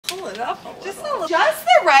pull it up just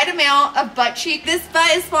the right amount of butt cheek. This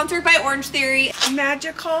butt is sponsored by Orange Theory.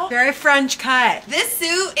 Magical. Very French cut. This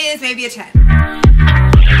suit is maybe a 10.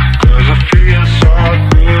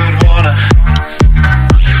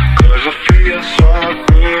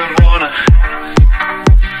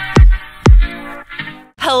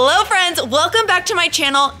 Hello friends, welcome back to my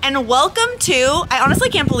channel and welcome to, I honestly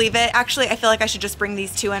can't believe it. Actually, I feel like I should just bring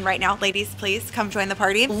these two in right now. Ladies, please come join the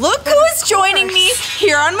party. Look who is joining me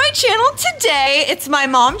here on my channel today. It's my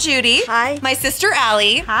mom, Judy. Hi. My sister,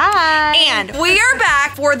 Allie. Hi. And we are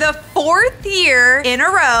back for the 4th year in a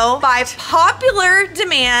row. By popular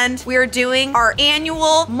demand, we are doing our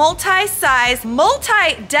annual multi-size,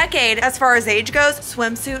 multi-decade, as far as age goes,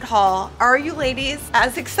 swimsuit haul. Are you ladies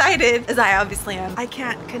as excited as I obviously am? I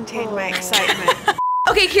can't contain my excitement.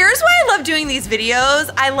 Okay, here's why I love doing these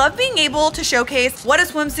videos. I love being able to showcase what a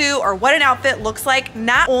swimsuit or what an outfit looks like,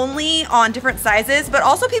 not only on different sizes, but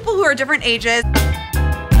also people who are different ages.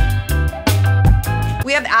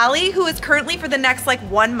 We have Allie, who is currently for the next like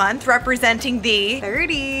 1 month representing the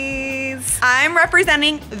 30s. I'm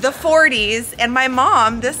representing the 40s, and my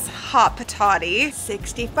mom, this hot patati,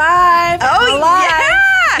 65. Oh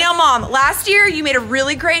yeah! Now mom, last year you made a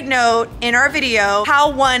really great note in our video how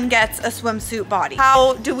one gets a swimsuit body.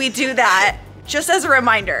 How do we do that? Just as a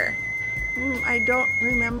reminder. I don't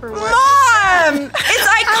remember what. Mom! It's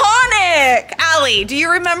iconic! Allie, do you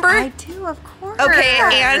remember? I do, of course. Okay,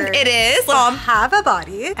 and it is? Mom, have a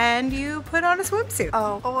body and you put on a swimsuit.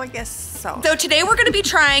 Oh, I guess so. So today we're gonna be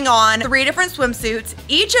trying on 3 different swimsuits.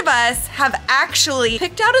 Each of us have actually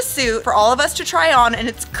picked out a suit for all of us to try on, and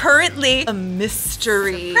it's currently a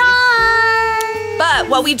mystery. Surprise! But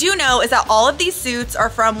what we do know is that all of these suits are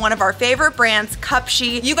from one of our favorite brands,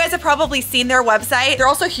 Cupshe. You guys have probably seen their website. They're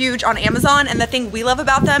also huge on Amazon, and the thing we love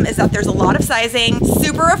about them is that there's a lot of sizing,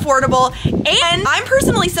 super affordable, and I'm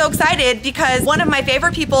personally so excited because one of my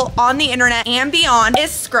favorite people on the internet and beyond,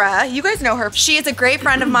 ISKRA, you guys know her. She is a great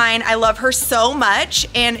friend of mine. I love her so much,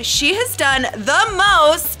 and she has done the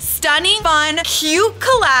most stunning, fun, cute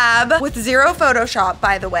collab with zero Photoshop,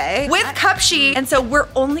 by the way, with Cupshe, and so we're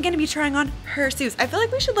only gonna be trying on her suits. I feel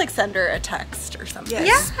like we should like send her a text or something.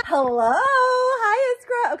 Yes. Yeah. Hello. Hi,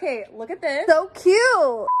 ISKRA. Okay, look at this. So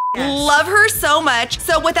cute. Yes. Love her so much.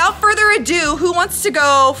 So without further ado, who wants to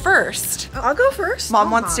go first? I'll go first.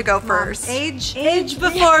 Mom wants to go first. Age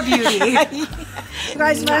before beauty. You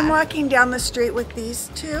guys, when I'm walking down the street with these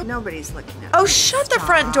two, nobody's looking at me. Oh, shut the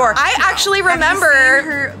front door. I actually Have remember. you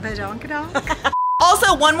seen her badonkadonk?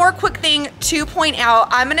 Also, one more quick thing to point out.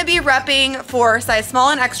 I'm gonna be repping for size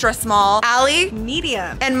small and extra small. Allie,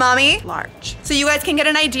 Medium. and Mommy, Large. so you guys can get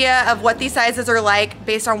an idea of what these sizes are like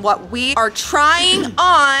based on what we are trying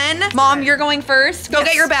on. Mom, you're going first. Go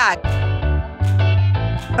get your bag.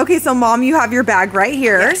 Okay, so Mom, you have your bag right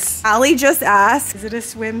here. Yes. Allie just asked. Is it a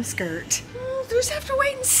swim skirt? Just have to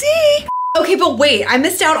wait and see. Okay, but wait, I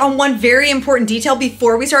missed out on one very important detail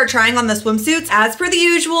before we start trying on the swimsuits. As per the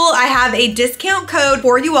usual, I have a discount code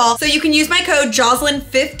for you all. So you can use my code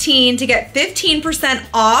Joslyn15 to get 15%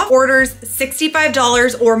 off orders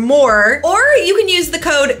 $65 or more. Or you can use the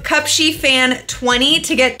code CupsheFan20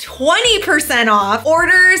 to get 20% off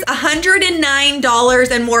orders $109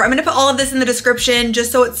 and more. I'm gonna put all of this in the description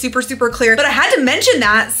just so it's super, super clear. But I had to mention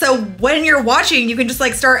that so when you're watching, you can just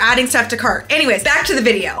like start adding stuff to cart. Anyways, back to the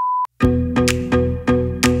video.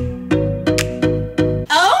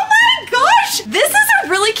 This is a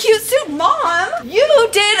really cute suit, Mom. You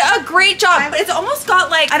did a great job. It's almost got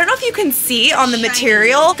like, I don't know if you can see on the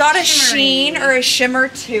material, got a sheen or a shimmer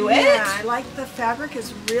to it. Yeah, I like the fabric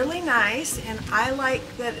is really nice, and I like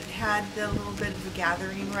that it had the little bit of a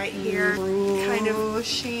gathering right here. Kind of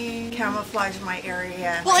camouflage my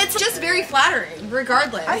area. Well, it's just very flattering,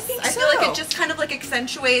 regardless. I think I so. feel like it just kind of like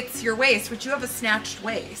accentuates your waist, which you have a snatched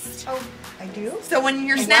waist. Oh, I do? So when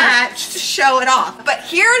you're snatched, show it off. But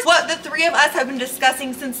here's what the 3 of us have been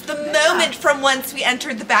discussing since the moment from once we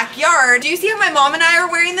entered the backyard. Do you see how my mom and I are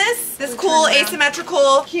wearing this? This cool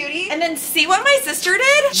asymmetrical cutie? And then see what my sister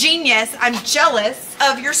did? Genius. I'm jealous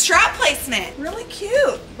of your strap placement. Really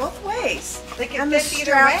cute, both ways. They can And the fit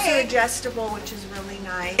either straps way. are adjustable, which is really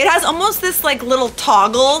nice. It has almost this like little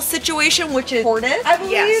toggle situation, which is tortoise, I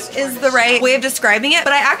believe, Yes, is the right way of describing it.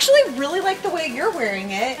 But I actually really like the way you're wearing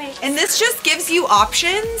it. Thanks. And this just gives you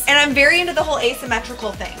options. And I'm very into the whole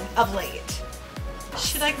asymmetrical thing of late.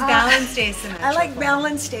 She likes balanced asymmetrical. I like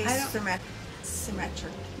balanced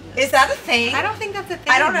symmetric. Is that a thing? I don't think that's a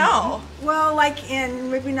thing. I don't know. Well, like in,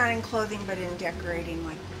 maybe not in clothing, but in decorating,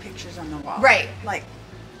 like pictures on the wall. Right. Like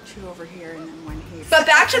two over here and then one here. But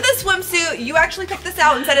back to the swimsuit, you actually picked this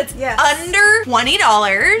out and said it's Yes. under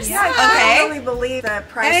 $20. Yeah, I okay. couldn't really believe the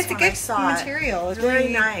price. And it's a when I good saw it. material. It's Very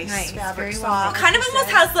really nice. Fabric, very soft. Kind of almost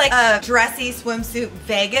has like a dressy swimsuit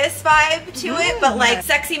Vegas vibe to it, but like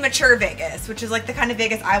sexy mature Vegas, which is like the kind of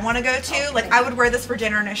Vegas I want to go to. Okay. Like I would wear this for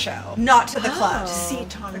dinner and a show, not to the club. To see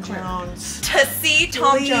Tom Jones. To see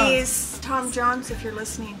Tom Jones. Please, Tom Jones, if you're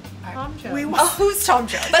listening. Tom Jones. We Oh, who's Tom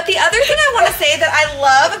Jones? But the other thing I want to say that I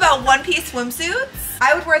love about one-piece swimsuits,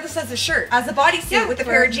 I would wear this as a shirt, as a bodysuit with a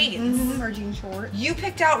pair of jeans. Or jean shorts. You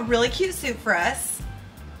picked out a really cute suit for us.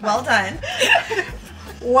 Well done.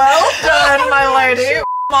 Well done, my lady.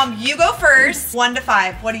 Mom, you go first. 1 to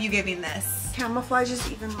 5. What are you giving this?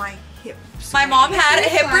 Camouflages even my hips. My mom had a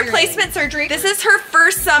hip Inspiring. replacement surgery. This is her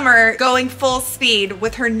first summer going full speed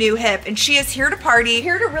with her new hip, and she is here to party,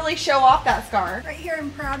 here to really show off that scar. Right here,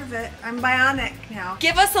 I'm proud of it. I'm bionic now.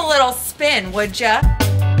 Give us a little spin, would ya?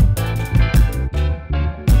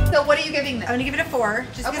 So what are you giving this? I'm gonna give it a 4,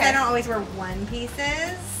 just because Okay. I don't always wear one pieces.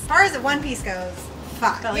 As far as the one piece goes,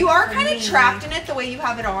 5. But You like, are for kind of me, trapped in it the way you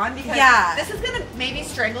have it on, because Yeah. this is gonna maybe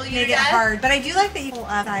strangle you make to it death. hard. But I do like that you pull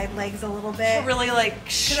up side legs a little bit. To really like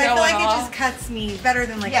Because show I feel like it it off. just cuts me better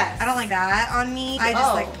than like, Yes. I don't like that on me. I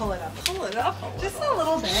just Oh. like pull it up. Pull it up a little. Just a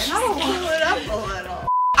little bit. Not a lot. Pull it up a little.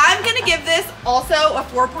 I'm gonna give this also a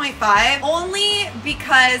 4.5, only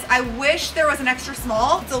because I wish there was an extra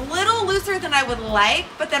small. It's a little looser than I would like,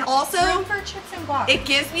 but then also Room for chips and guac. it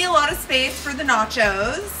gives me a lot of space for the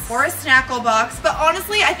nachos or a snackle box. But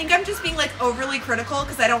honestly, I think I'm just being like overly critical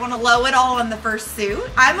because I don't want to low it all on the first suit.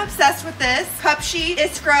 I'm obsessed with this. Cupshe,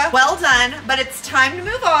 ISKRA, well done. But it's time to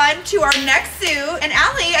move on to our next suit. And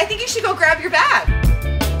Allie, I think you should go grab your bag.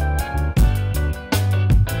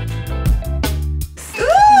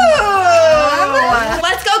 Ooh!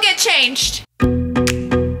 Let's go get changed.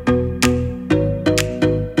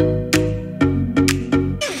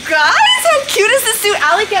 Guys, how cute is this suit?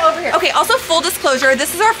 Allie, get over here. Okay, also full disclosure,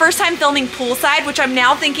 this is our first time filming poolside, which I'm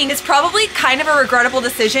now thinking is probably kind of a regrettable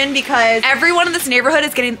decision because everyone in this neighborhood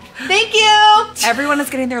is getting, thank you! Everyone is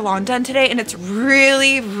getting their lawn done today and it's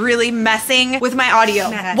really, really messing with my audio.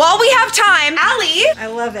 Mess. While we have time, Allie, I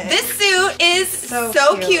love it. this suit is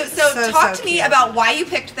so cute. So talk to me cute. about why you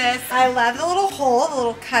picked this. I love the little hole, the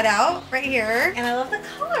little cutout right here. And I love the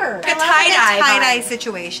color. Like a I love tie-dye the tie-dye vibe.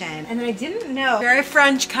 situation. And then I didn't know. Very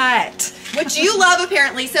French cut. Which you love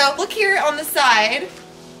apparently. So look here on the side.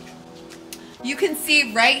 You can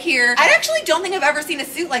see right here. I actually don't think I've ever seen a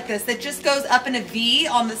suit like this that just goes up in a V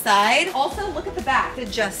on the side. Also, look at the back.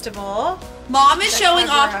 Adjustable. Mom is showing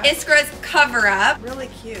off cover-up. ISKRA's cover-up. Really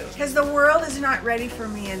cute. Because the world is not ready for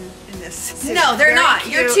me in this suit. No, they're Very not.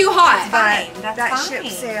 cute, You're too hot. Fine. But That's that fine.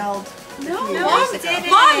 ship sailed. No, few Mom, years ago.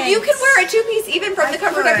 didn't. Mom, you can wear a two-piece even from I the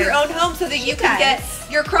comfort of could. your own home so that you can guys.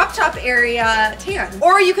 get your crop top area tan.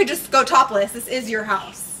 Or you could just go topless. This is your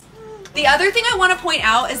house. The other thing I want to point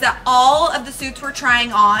out is that all of the suits we're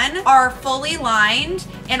trying on are fully lined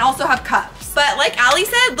and also have cups. But like Allie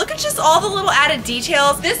said, look at just all the little added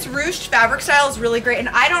details. This ruched fabric style is really great, and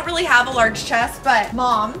I don't really have a large chest, but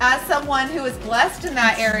Mom, as someone who is blessed in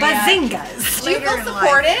that area, Bazingas. do you Later feel in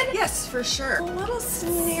supported? life. Yes, for sure. A little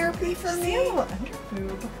snarpy for me.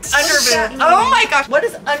 Underboob. Underboob. Oh my gosh. What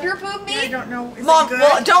does underboob mean? I don't know. Is Mom, it good?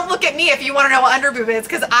 well, don't look at me if you want to know what underboob is,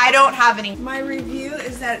 because I don't have any. My review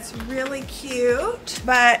is that it's really cute,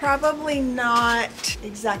 but probably not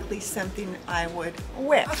exactly something I would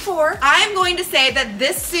wear. A 4. I'm going to say that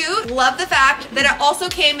this suit, love the fact that it also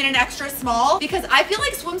came in an extra small, because I feel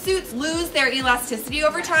like swimsuits lose their elasticity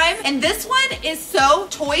over time, and this one is so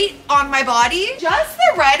tight on my body. Just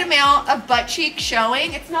the right amount of butt cheek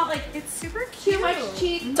showing. It's not like It's super cute. too much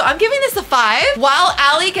cheek. So I'm giving this a 5. While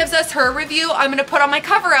Allie gives us her review, I'm gonna put on my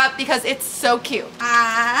cover up because it's so cute.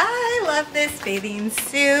 I love this bathing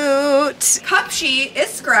suit. Cupshe,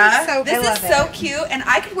 ISKRA. I This is love so it. cute, and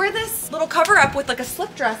I could wear this little cover up with like a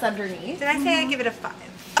slip dress underneath. Did I say I give it a 5?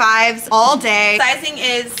 5s all day. Sizing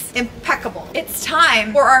is impeccable. It's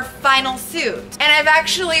time for our final suit, and I've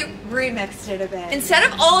actually remixed it a bit. Instead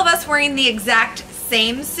of all of us wearing the exact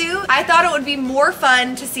same suit, I thought it would be more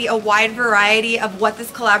fun to see a wide variety of what this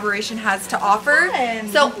collaboration has to offer. Fun.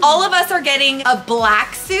 So all of us are getting a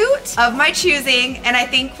black suit of my choosing, and I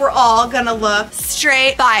think we're all gonna look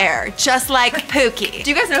straight fire, just like Pookie. Do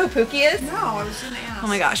you guys know who Pookie is? No, I was gonna ask. Oh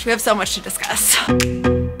my gosh, we have so much to discuss.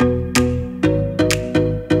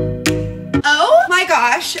 Oh my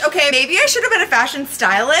gosh, gosh. Okay, maybe I should have been a fashion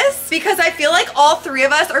stylist because I feel like all three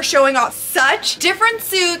of us are showing off such different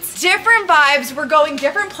suits, different vibes. We're going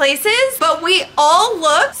different places, but we all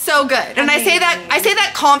look so good. And I say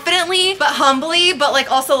that confidently, but humbly, but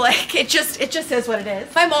like also like it just is what it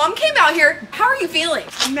is. My mom came out here. How are you feeling?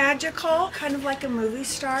 Magical, kind of like a movie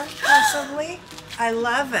star, possibly. I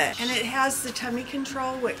love it. And it has the tummy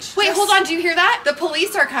control, which... Wait, hold on. Do you hear that? The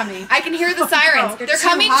police are coming. I can hear the sirens. no, They're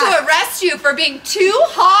coming to arrest you for being too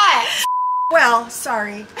hot. Well,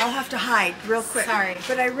 sorry. I'll have to hide real quick. Sorry.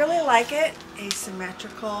 But I really like it.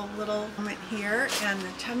 Asymmetrical little element here and the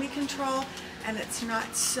tummy control. And it's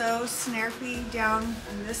not so snarfy down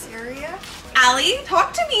in this area. Allie,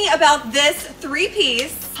 talk to me about this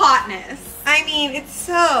three-piece hotness. I mean, it's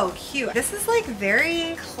so cute. This is like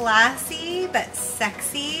very classy but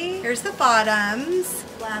sexy. Here's the bottoms.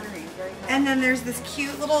 Flattering, very nice. And then there's this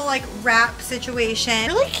cute little like wrap situation.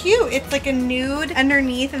 Really cute. It's like a nude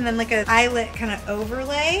underneath and then like an eyelet kind of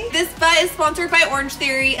overlay. This butt is sponsored by Orange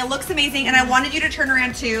Theory. It looks amazing, and I wanted you to turn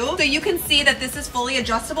around too, so you can see that this is fully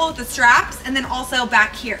adjustable with the straps, and then also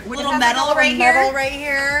back here. Little metal right here. Metal right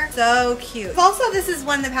here. So cute. Also, this is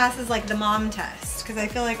one that passes like the mom test because I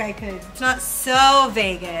feel like I could. It's not so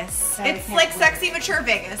Vegas. It's like sexy, mature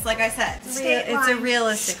Vegas, like I said. It's a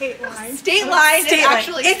realistic. State line. State line is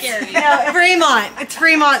actually scary. No, Fremont. It's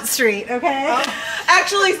Fremont Street, okay?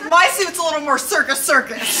 Actually, my suit's a little more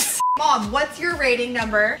circus. Mom, what's your rating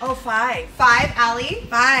number? Oh, 5. 5, Allie?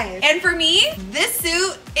 5. And for me, this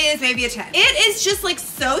suit is maybe a 10. It is just like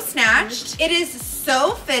so snatched. It is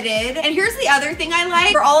so fitted. And here's the other thing I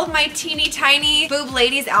like for all of my teeny tiny boob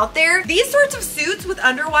ladies out there. These sorts of suits with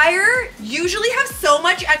underwire usually have so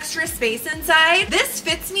much extra space inside. This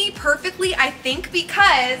fits me perfectly, I think,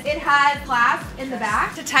 because it has clasp in the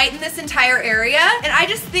back to tighten this entire area. And I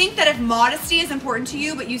just think that if modesty is important to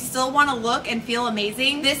you, but you still want to look and feel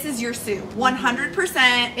amazing, this is your suit.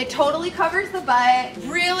 100%. It totally covers the butt.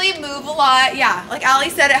 Really move a lot. Yeah, like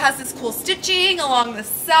Allie said, it has this cool stitching along the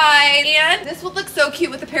side. And this would look so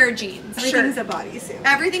cute with a pair of jeans. Everything's a bodysuit.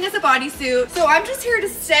 Everything is a bodysuit. So I'm just here to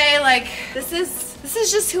say, like, this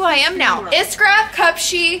is just who I am now. ISKRA,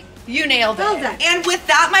 Cupshe, you nailed it. Well done. And with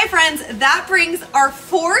that, my friends, that brings our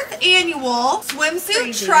 4th annual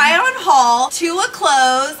swimsuit try-on haul to a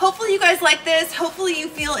close. Hopefully you guys like this. Hopefully you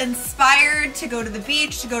feel inspired to go to the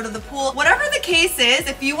beach, to go to the pool. Whatever the case is,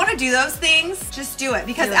 if you want to do those things, just do it.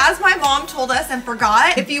 Because as my mom told us and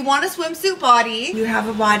forgot, if you want a swimsuit body, You have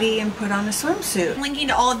a body and put on a swimsuit. linking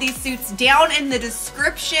to all of these suits down in the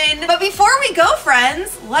description. But before we go,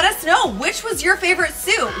 friends, let us know, which was your favorite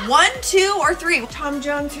suit? 1, 2, or 3? Tom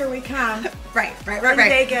Jones, here we come. Right. In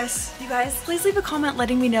Vegas. You guys, please leave a comment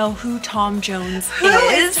letting me know who Tom Jones Who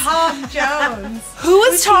is Tom Jones? Who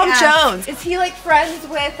is Tom he Jones? Is he like friends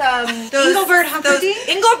with Engelbert Humperdinck?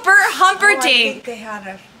 Engelbert Oh, I Humperdinck. think they had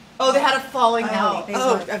a... Oh, they had a falling out. they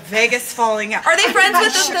Oh, were. a Vegas falling out. Are they friends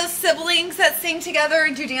with those siblings that sing together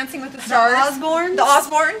and do Dancing with the Stars? Osbournes? The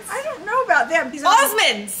Osbournes? I don't know about them. He's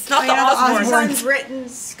Osmonds, not the Osbournes. He's on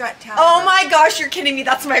Britain's Got Talent. Oh my gosh, you're kidding me.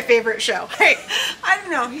 That's my favorite show. Right. I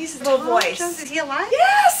don't know. He's a little voice. Jones, is he alive?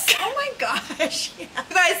 Yes! Oh my gosh. Yeah.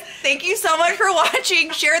 You guys, thank you so much for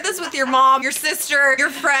watching. Share this with your mom, your sister,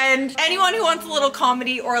 your friend, anyone who wants a little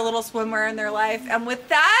comedy or a little swimwear in their life. And with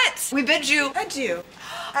that, we bid you Adieu.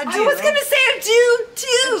 I was gonna say adieu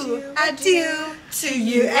too. Adieu. To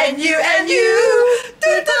you and you and you.